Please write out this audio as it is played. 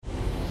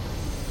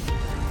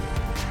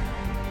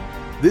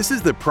This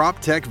is the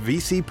PropTech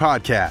VC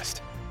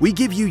Podcast. We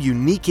give you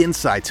unique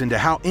insights into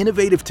how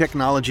innovative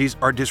technologies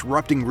are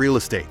disrupting real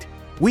estate.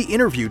 We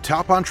interview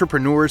top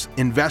entrepreneurs,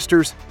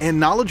 investors, and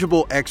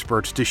knowledgeable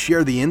experts to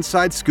share the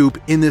inside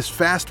scoop in this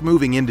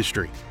fast-moving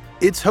industry.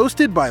 It's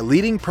hosted by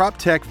leading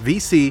PropTech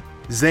VC,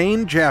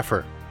 Zain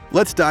Jaffer.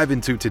 Let's dive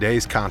into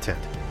today's content.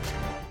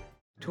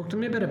 Talk to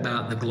me a bit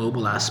about the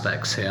global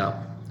aspects here.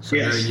 So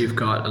Yes. I know you've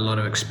got a lot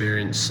of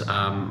experience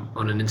on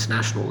an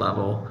international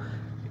level.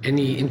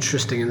 Any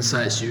interesting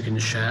insights you can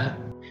share?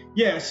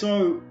 Yeah,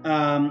 so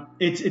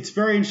it's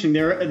very interesting.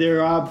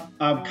 There are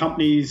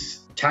companies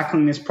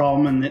tackling this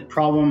problem, and that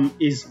problem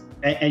is,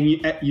 and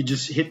you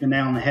just hit the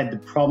nail on the head. The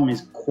problem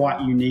is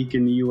quite unique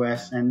in the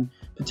US and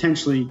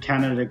potentially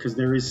Canada because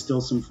there is still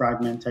some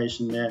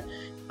fragmentation there,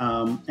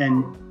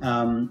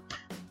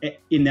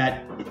 in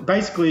that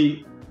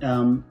basically.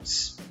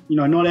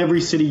 Not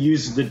every city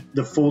uses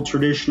the full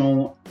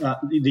traditional,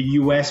 the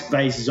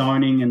US-based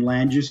zoning and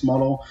land use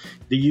model.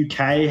 The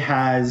UK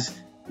has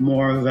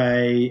more of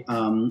a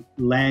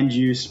land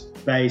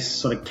use-based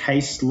sort of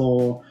case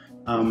law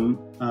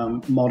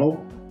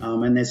model,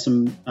 and there's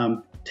some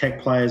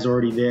tech players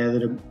already there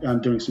that are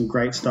doing some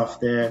great stuff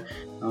there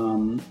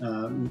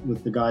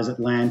with the guys at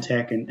Land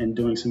Tech and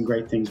doing some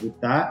great things with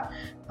that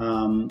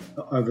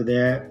over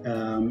there.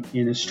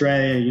 In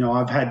Australia,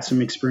 I've had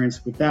some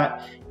experience with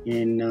that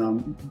in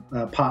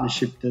a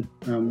partnership that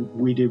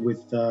we did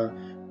with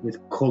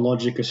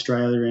CoreLogic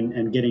Australia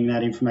and getting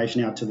that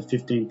information out to the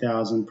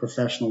 15,000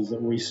 professionals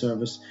that we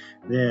service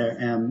there.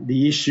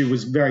 The issue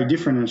was very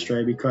different in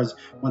Australia because,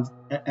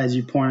 as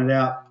you pointed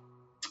out,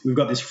 we've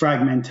got this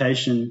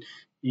fragmentation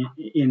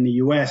in the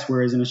US,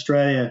 whereas in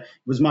Australia it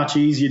was much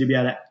easier to be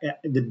able to,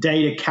 the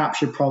data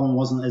capture problem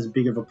wasn't as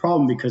big of a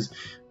problem because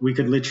we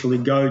could literally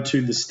go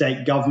to the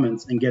state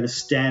governments and get a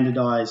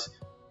standardized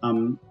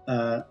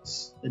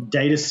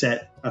data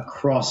set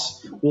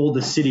across all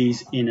the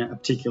cities in a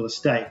particular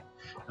state.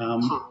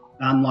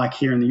 Unlike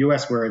here in the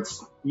US where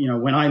it's,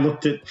 when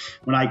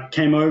I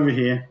came over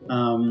here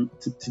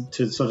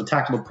to sort of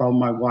tackle the problem,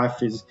 my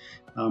wife is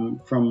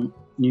from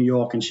New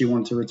York and she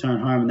wanted to return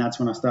home, and that's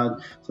when I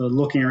started sort of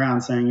looking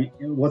around saying,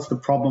 what's the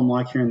problem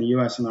like here in the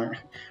US? And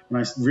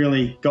when I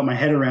really got my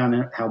head around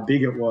it, how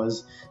big it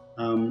was,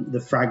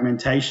 the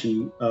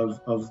fragmentation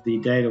of the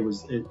data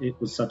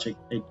was such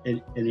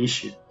an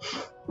issue.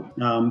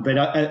 But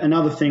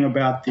another thing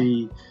about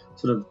the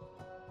sort of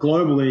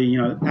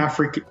globally,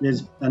 Africa,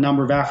 there's a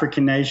number of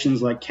African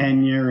nations like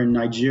Kenya and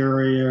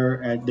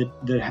Nigeria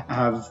that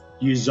have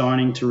used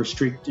zoning to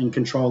restrict and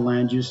control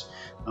land use.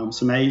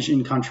 Some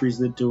Asian countries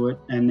that do it,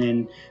 and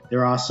then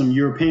there are some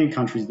European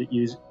countries that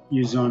use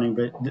zoning,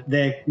 but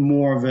they're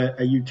more of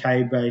a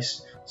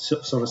UK-based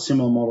sort of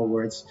similar model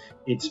where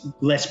it's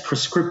less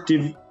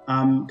prescriptive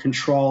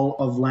control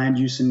of land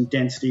use and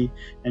density,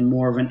 and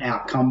more of an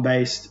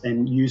outcome-based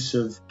and use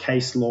of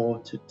case law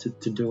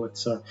to do it.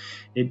 So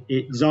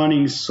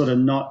zoning is sort of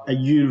not a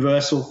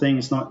universal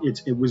thing.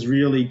 It was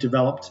really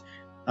developed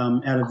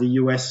out of the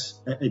US.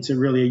 It's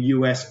really a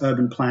US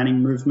urban planning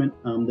movement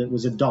that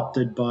was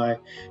adopted by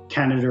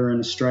Canada and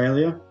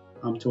Australia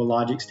to a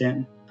large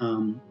extent,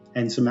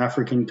 and some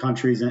African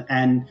countries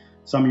and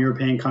some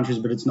European countries,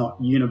 but it's not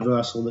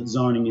universal that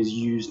zoning is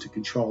used to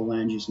control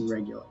land use and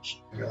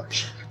regulation.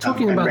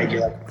 Talking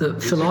about the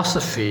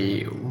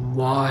philosophy,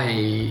 why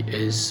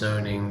is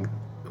zoning?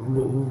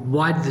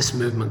 Why did this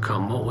movement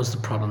come? What was the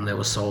problem they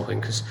were solving?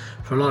 Because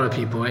for a lot of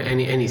people,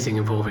 anything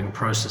involving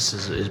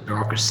processes is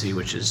bureaucracy,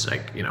 which is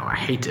like, I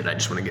hate it. I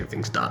just want to get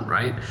things done,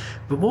 right?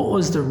 But what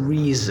was the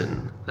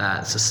reason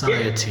that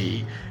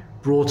society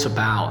brought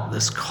about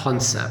this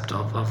concept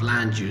of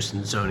land use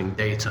and zoning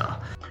data?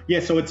 Yeah,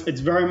 so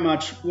it's very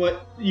much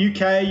what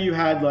UK, you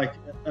had like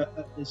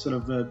a sort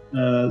of a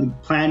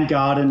planned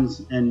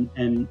gardens and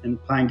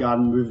planned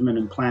garden movement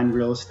and planned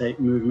real estate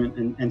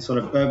movement and sort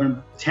of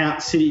urban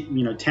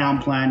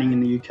town planning in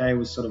the UK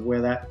was sort of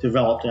where that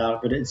developed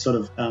out, but it sort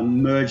of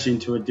merged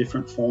into a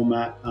different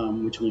format,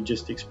 which we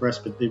just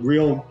expressed. But the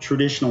real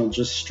traditional,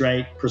 just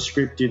straight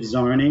prescriptive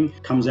zoning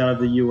comes out of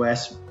the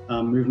US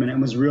movement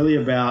and was really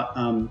about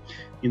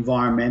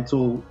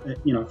environmental,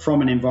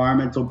 from an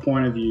environmental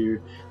point of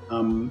view,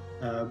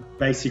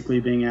 basically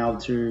being able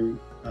to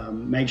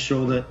make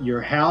sure that your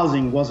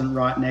housing wasn't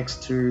right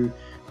next to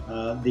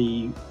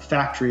the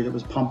factory that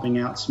was pumping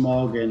out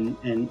smog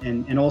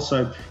and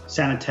also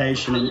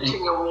sanitation.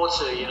 Polluting your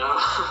water,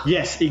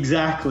 Yes,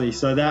 exactly.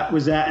 So that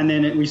was that. And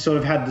then we sort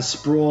of had the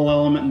sprawl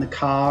element in the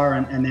car,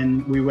 and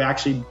then we were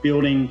actually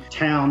building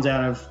towns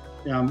out of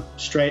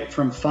straight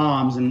from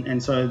farms.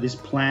 And so this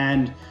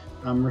planned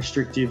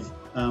restrictive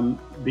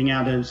being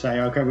able to say,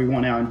 okay, we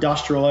want our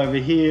industrial over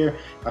here,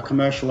 our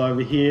commercial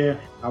over here,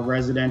 our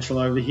residential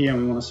over here,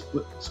 and we want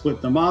to split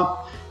them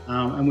up.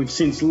 And we've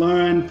since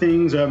learned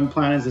things, urban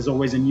planners, there's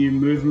always a new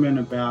movement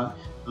about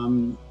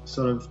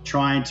sort of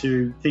trying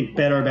to think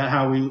better about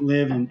how we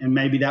live, and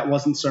maybe that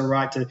wasn't so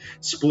right to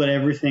split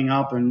everything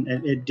up, and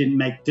it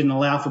didn't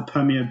allow for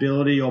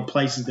permeability or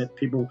places that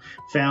people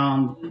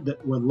found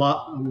that were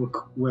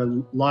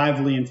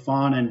lively and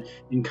fun and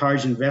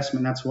encouraged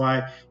investment. That's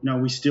why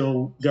we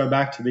still go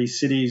back to these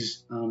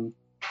cities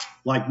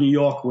like New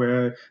York,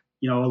 where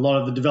a lot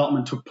of the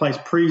development took place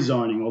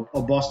pre-zoning,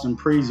 or Boston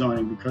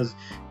pre-zoning, because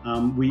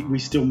we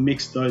still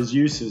mix those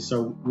uses.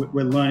 So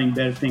we're learning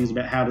better things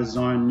about how to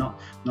zone,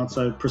 not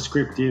so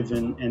prescriptive,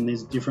 and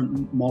there's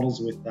different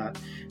models with that.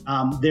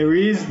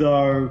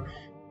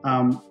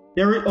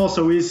 There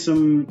also is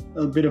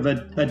a bit of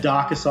a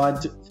darker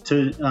side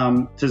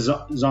to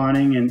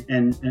zoning,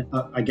 and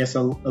I guess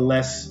a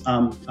less.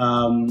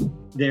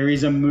 There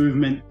is a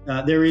movement.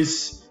 There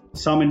is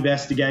some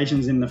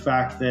investigations in the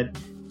fact that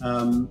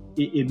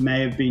it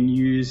may have been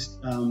used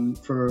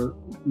for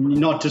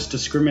not just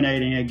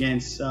discriminating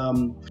against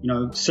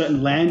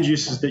certain land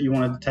uses that you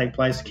wanted to take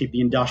place to keep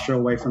the industrial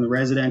away from the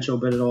residential,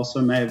 but it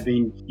also may have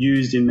been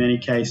used in many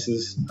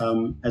cases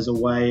as a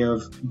way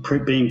of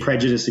being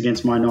prejudiced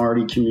against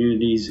minority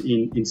communities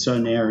in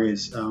certain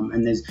areas,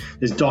 and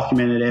there's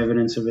documented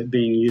evidence of it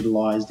being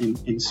utilized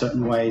in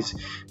certain ways.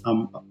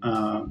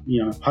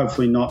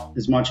 Hopefully not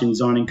as much in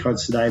zoning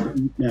codes today, but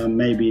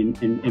maybe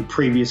in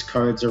previous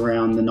codes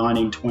around the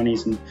 1920s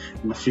and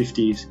the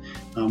 50s,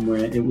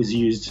 where it was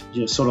used,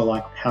 sort of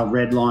like how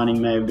redlining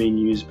may have been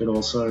used, but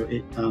also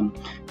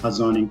how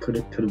zoning could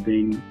have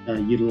been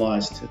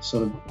utilized to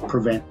sort of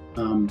prevent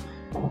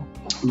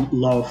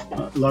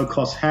low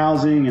cost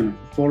housing and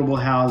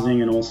affordable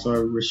housing, and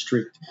also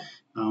restrict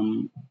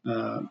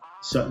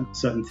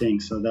certain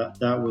things. So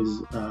that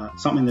was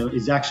something that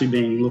is actually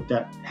being looked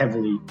at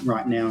heavily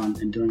right now,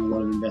 and doing a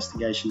lot of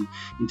investigation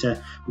into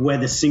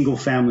whether single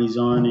family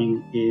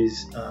zoning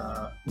is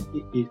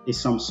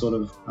some sort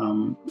of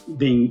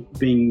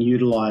being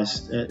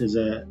utilized as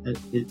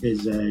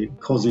a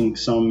causing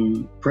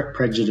some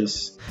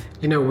prejudice.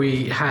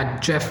 We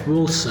had Jeff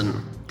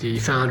Wilson, the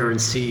founder and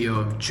CEO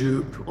of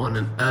Jupe, on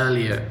an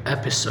earlier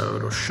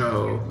episode or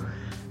show,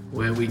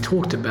 where we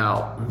talked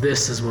about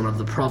this as one of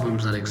the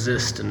problems that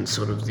exist, and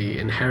sort of the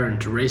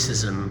inherent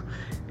racism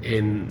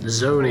in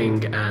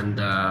zoning and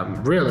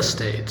real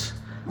estate.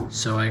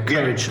 So I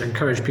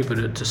encourage people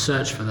to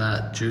search for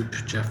that. Jupe,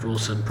 Jeff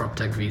Wilson,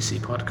 PropTech VC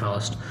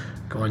podcast.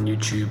 Go on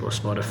YouTube or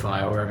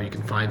Spotify or wherever you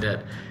can find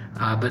it.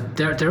 But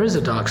there is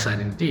a dark side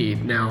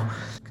indeed. Now,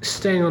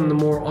 staying on the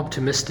more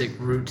optimistic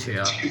route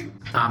here,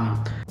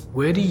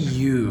 where do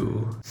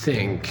you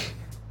think,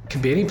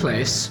 could be any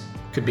place,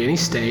 could be any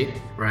state,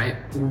 right?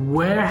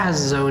 Where has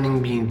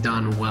zoning been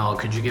done well?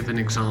 Could you give an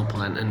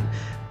example? And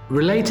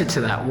related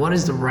to that, what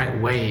is the right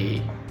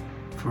way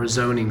for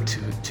zoning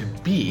to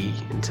be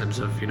in terms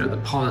of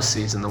the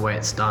policies and the way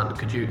it's done?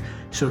 Could you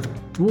sort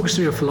of walk us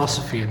through your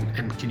philosophy,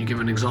 and can you give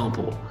an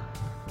example?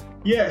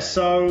 Yeah,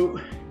 so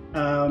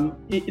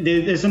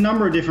there's a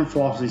number of different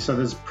philosophies. So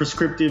there's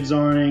prescriptive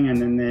zoning,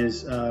 and then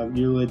there's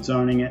ULID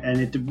zoning,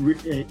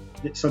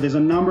 and so there's a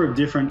number of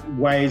different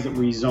ways that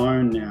we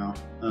zone now.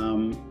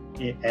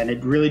 And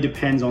it really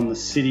depends on the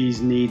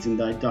city's needs and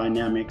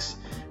dynamics.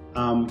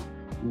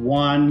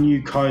 One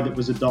new code that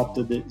was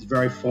adopted that is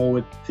very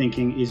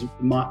forward-thinking is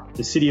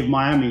the City of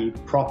Miami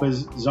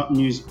proper's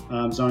new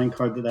zoning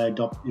code that they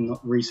adopted in the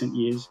recent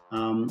years.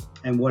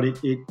 And what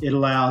it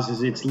allows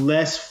is it's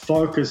less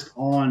focused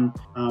on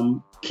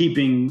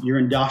keeping your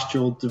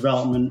industrial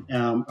development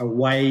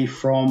away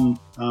from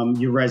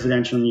your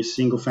residential and your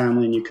single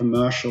family and your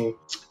commercial,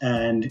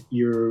 and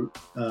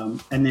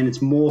then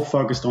it's more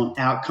focused on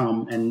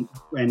outcome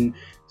and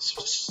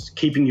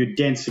keeping your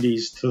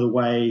densities to the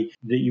way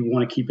that you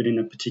want to keep it in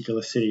a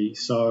particular city.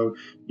 So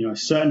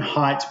certain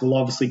heights will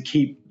obviously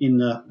keep in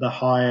the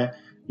higher,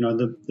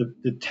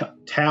 the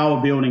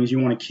tower buildings you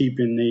want to keep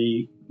in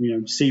the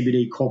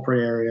CBD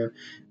corporate area,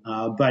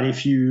 but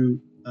if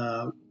you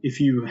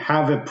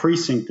have a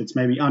precinct that's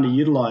maybe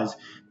underutilized,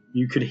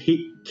 you could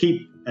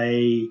keep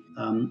a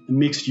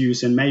mixed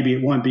use, and maybe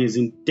it won't be as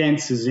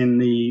dense as in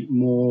the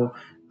more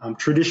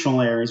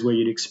traditional areas where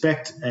you'd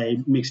expect a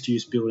mixed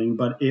use building,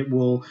 but it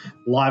will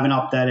liven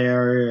up that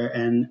area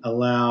and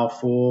allow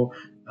for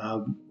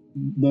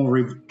more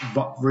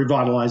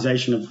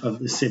revitalization of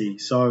the city.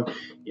 So,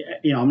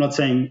 I'm not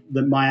saying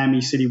that Miami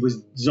City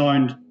was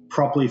zoned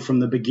properly from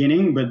the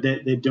beginning, but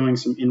they're doing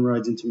some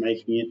inroads into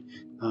making it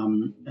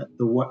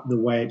the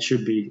way it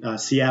should be.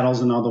 Seattle's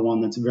another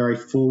one that's very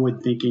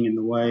forward thinking in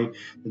the way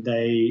that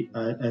they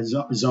are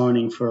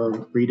zoning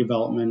for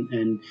redevelopment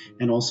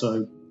and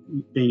also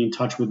being in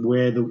touch with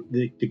where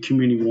the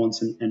community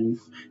wants and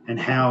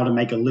how to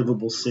make a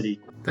livable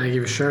city. Thank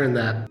you for sharing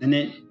that.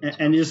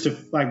 And just to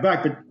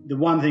back, but the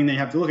one thing they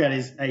have to look at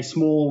is a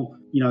small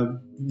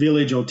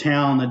village or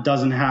town that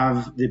doesn't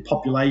have the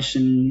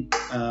population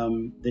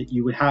that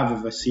you would have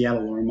of a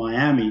Seattle or a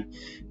Miami.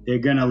 They're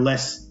going to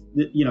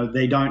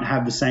they don't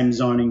have the same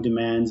zoning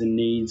demands and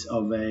needs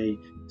of a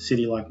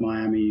city like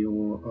Miami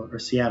or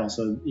Seattle.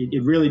 So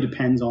it really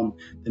depends on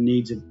the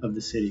needs of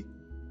the city.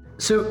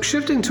 So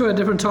shifting to a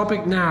different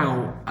topic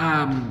now,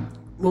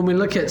 when we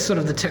look at sort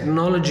of the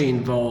technology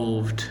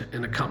involved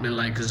in a company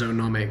like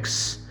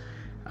Zonomics,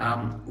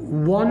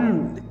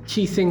 one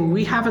key thing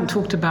we haven't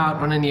talked about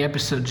on any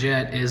episodes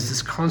yet is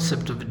this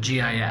concept of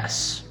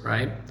GIS,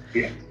 right?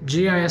 Yeah.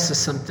 GIS is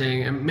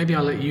something, and maybe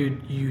I'll let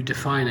you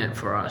define it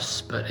for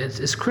us, but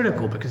it's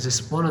critical because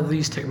it's one of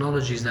these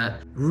technologies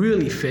that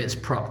really fits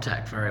prop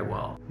tech very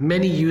well.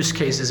 Many use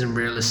cases in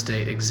real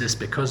estate exist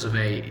because of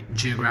a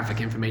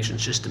geographic information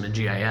system, a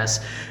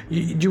GIS. Do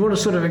you want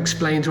to sort of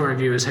explain to our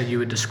viewers how you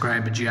would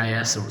describe a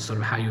GIS and sort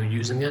of how you're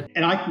using it?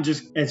 And I can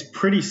it's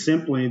pretty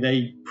simply,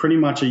 they pretty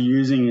much are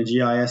using a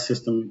GIS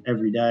system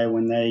every day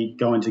when they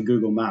go into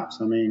Google Maps.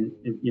 I mean,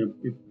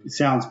 it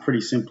sounds pretty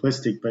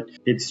simplistic, but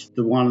it's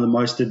one of the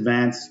most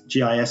advanced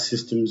GIS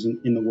systems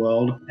in the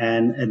world,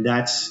 and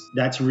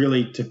that's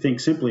really, to think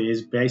simply,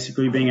 is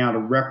basically being able to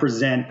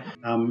represent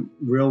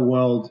real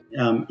world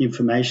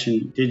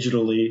information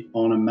digitally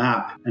on a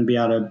map and be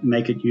able to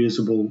make it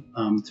usable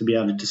to be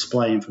able to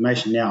display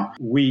information. Now,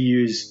 we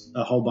use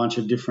a whole bunch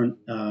of different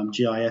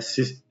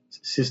GIS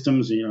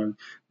systems.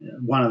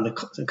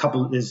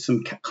 There's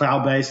some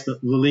cloud-based. The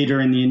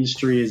leader in the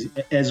industry is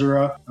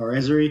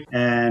Esri,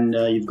 and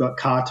you've got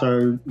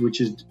Kato, which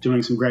is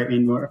doing some great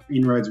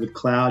inroads with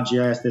cloud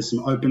GIS. There's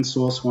some open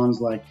source ones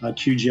like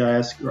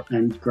QGIS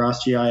and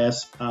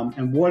GrassGIS,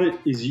 and what it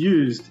is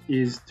used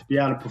is to be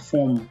able to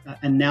perform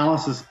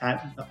analysis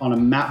on a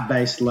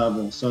map-based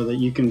level, so that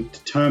you can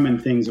determine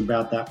things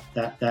about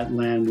that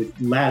land with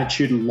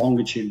latitude and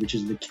longitude, which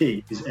is the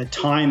key, is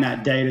tying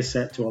that data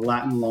set to a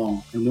lat and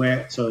long, and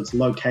so it's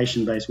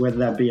location-based, whether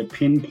that be a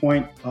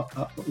pinpoint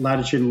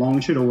latitude and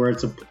longitude, or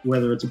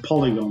whether it's a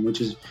polygon,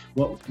 which is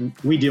what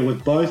we deal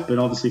with both, but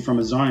obviously from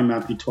a zoning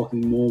map, you're talking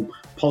more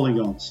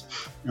polygons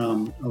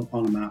on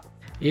a map.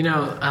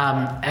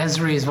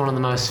 Esri is one of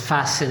the most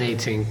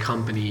fascinating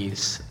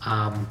companies,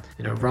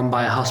 run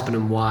by a husband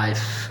and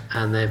wife,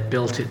 and they've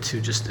built it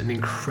to just an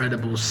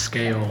incredible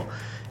scale,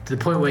 to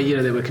the point where,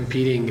 they were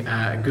competing.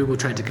 Google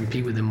tried to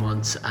compete with them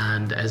once,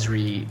 and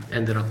Esri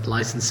ended up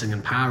licensing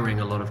and powering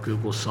a lot of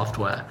Google's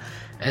software.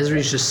 Esri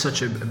is just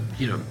such a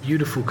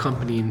beautiful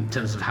company in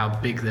terms of how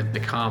big they've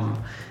become.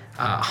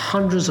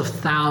 Hundreds of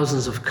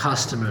thousands of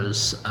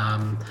customers,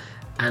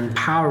 and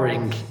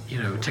powering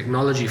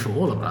technology for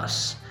all of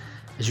us.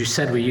 As you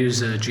said, we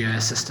use a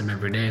GIS system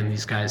every day, and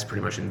these guys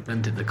pretty much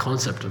invented the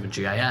concept of a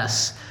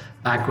GIS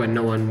back when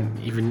no one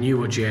even knew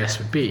what GIS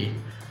would be.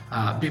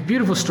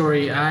 Beautiful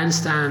story. I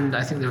understand,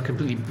 I think they were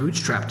completely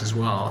bootstrapped as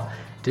well.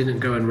 Didn't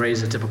go and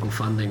raise the typical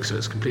funding, so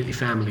it's completely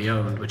family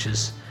owned, which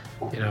is,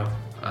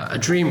 a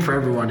dream for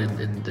everyone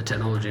in the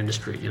technology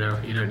industry. You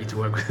don't need to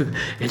work with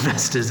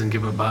investors and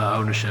give up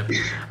ownership.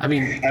 I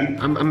mean,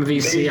 I'm a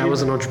VC, I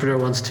was an entrepreneur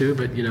once too,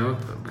 but,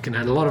 we can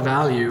add a lot of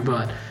value,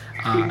 but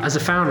as a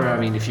founder, I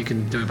mean, if you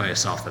can do it by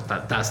yourself,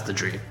 that's the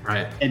dream,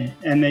 right?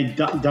 And they've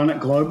done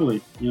it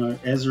globally.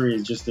 Esri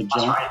is just a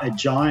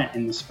giant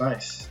in the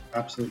space.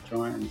 Absolute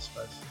giant in the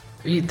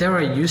space. There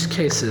are use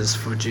cases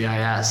for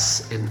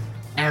GIS in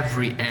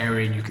every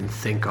area you can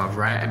think of,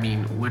 right? I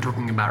mean, we're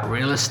talking about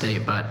real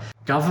estate, but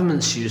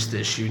governments use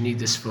this. You need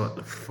this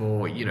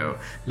for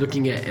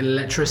looking at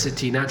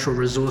electricity, natural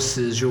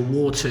resources, your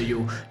water,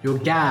 your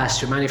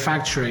gas, your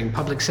manufacturing,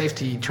 public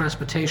safety,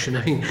 transportation.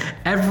 I mean,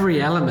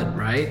 every element,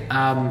 right?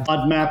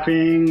 Flood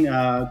mapping,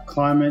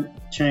 climate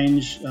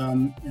change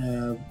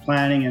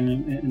planning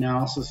and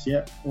analysis.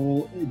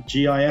 All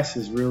GIS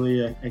is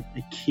really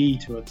a key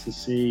to it, to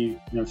see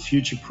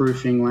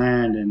future-proofing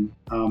land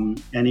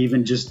and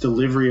even just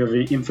delivery of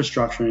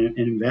infrastructure and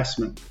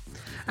investment.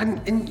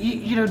 And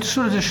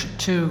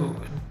to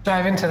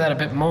dive into that a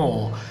bit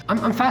more,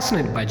 I'm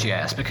fascinated by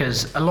GIS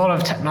because a lot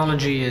of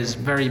technology is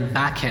very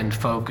back-end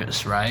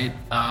focused, right?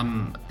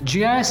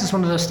 GIS is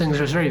one of those things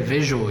where it's very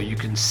visual. You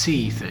can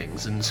see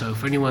things, and so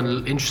for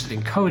anyone interested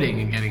in coding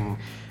and getting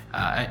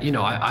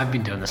I've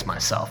been doing this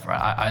myself, right?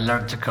 I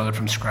learned to code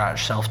from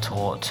scratch,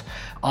 self-taught,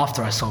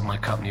 after I sold my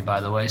company, by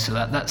the way. So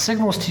that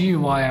signals to you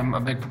why I'm a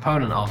big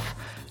proponent of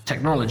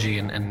technology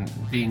and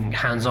being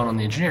hands-on on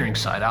the engineering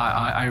side.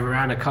 I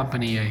ran a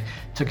company, I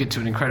took it to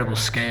an incredible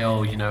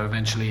scale,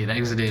 eventually it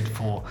exited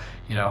for,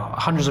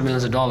 hundreds of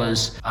millions of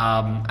dollars.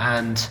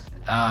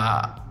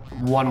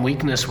 One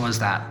weakness was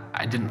that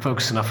I didn't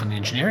focus enough on the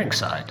engineering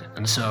side.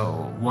 And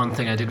so one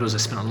thing I did was I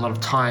spent a lot of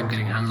time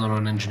getting hands-on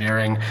on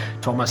engineering,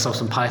 taught myself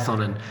some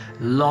Python, and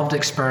loved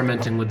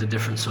experimenting with the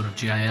different sort of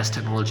GIS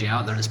technology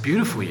out there. And it's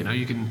beautiful,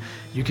 you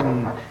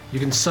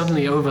can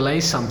suddenly overlay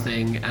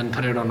something and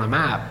put it on a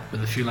map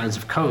with a few lines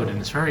of code. And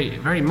it's very,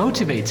 very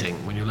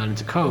motivating when you're learning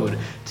to code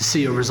to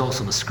see your results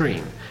on the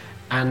screen.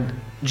 And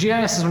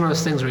GIS is one of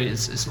those things where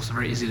it's also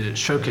very easy to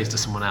showcase to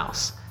someone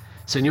else.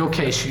 So in your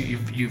case,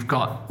 you've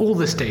got all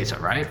this data,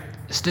 right?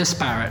 It's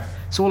disparate,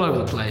 it's all over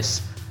the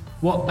place.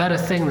 what better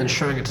thing than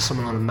showing it to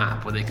someone on a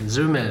map where they can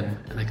zoom in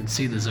and they can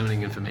see the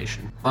zoning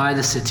information by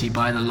the city,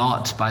 by the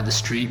lot, by the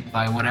street,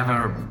 by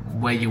whatever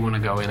way you want to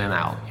go in and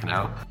out, you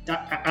know?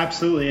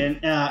 Absolutely. And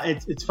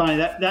it's funny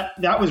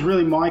that was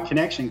really my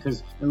connection,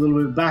 because a little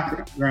bit of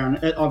background,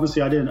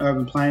 obviously I did an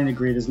urban planning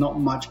degree. There's not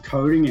much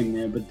coding in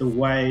there, but the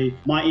way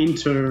my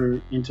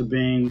into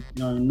being,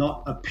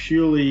 not a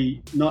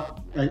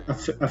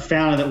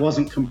founder that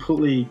wasn't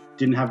completely,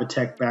 didn't have a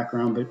tech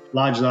background, but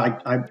largely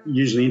I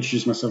usually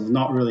introduce myself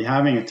not really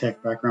having a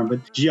tech background,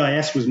 but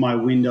GIS was my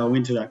window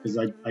into that, because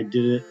I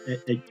did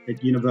it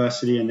at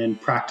university and then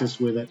practiced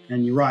with it.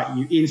 And you're right,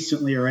 you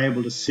instantly are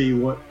able to see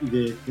what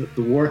the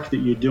work that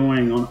you're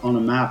doing on a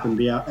map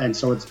and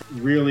so it's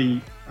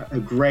really a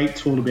great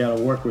tool to be able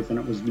to work with. And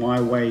it was my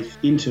way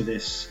into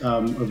this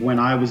of when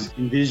I was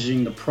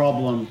envisioning the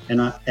problem,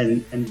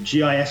 and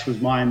GIS was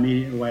my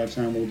immediate way of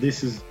saying, well,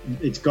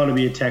 it's got to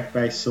be a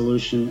tech-based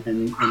solution,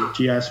 and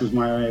GIS was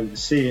my way to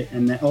see it.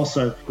 And that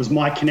also was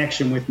my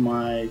connection with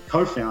my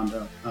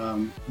co-founder,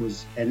 and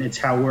it's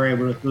how we're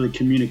able to really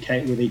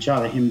communicate with each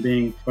other, him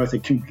being both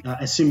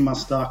Asim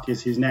Mustak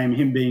is his name,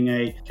 him being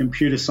a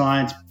computer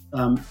science,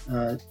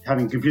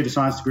 having a computer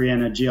science degree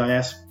and a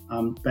GIS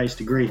based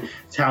degree.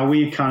 It's how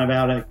we kind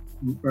of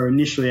were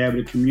initially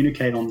able to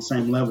communicate on the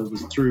same level,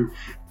 was through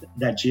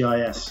that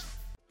GIS.